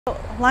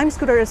Lime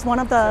scooter is one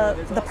of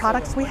the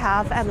products we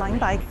have at Lime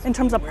Bike. In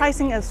terms of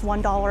pricing, it's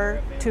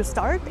 $1 to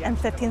start and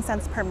 15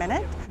 cents per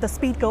minute. The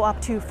speed go up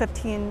to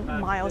 15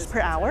 miles per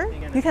hour.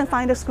 You can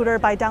find the scooter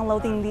by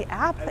downloading the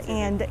app,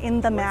 and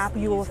in the map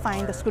you will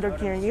find the scooter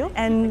near you.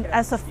 And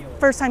as a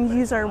first-time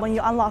user, when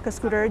you unlock a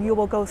scooter, you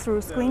will go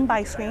through screen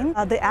by screen.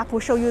 The app will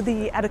show you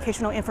the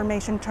educational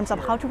information in terms of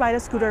how to ride a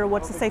scooter,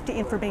 what's the safety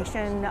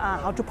information,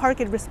 how to park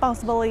it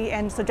responsibly,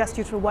 and suggest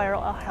you to wear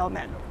a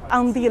helmet.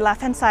 On the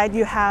left-hand side,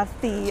 you have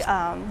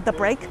the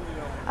brake,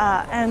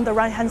 and the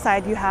right-hand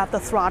side, you have the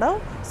throttle.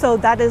 So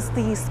that is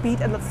the speed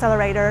and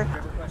accelerator.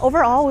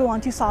 Overall, we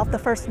want to solve the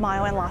first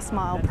mile and last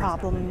mile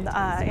problem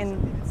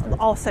in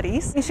all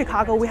cities. In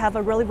Chicago, we have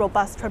a really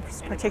robust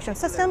transportation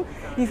system.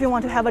 If you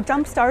want to have a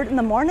jump start in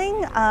the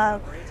morning,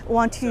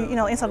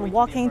 instead of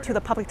walking to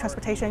the public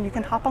transportation, you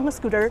can hop on a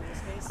scooter.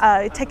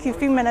 It takes you a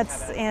few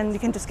minutes and you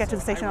can just get to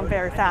the station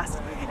very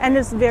fast. And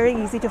it's very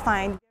easy to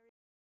find.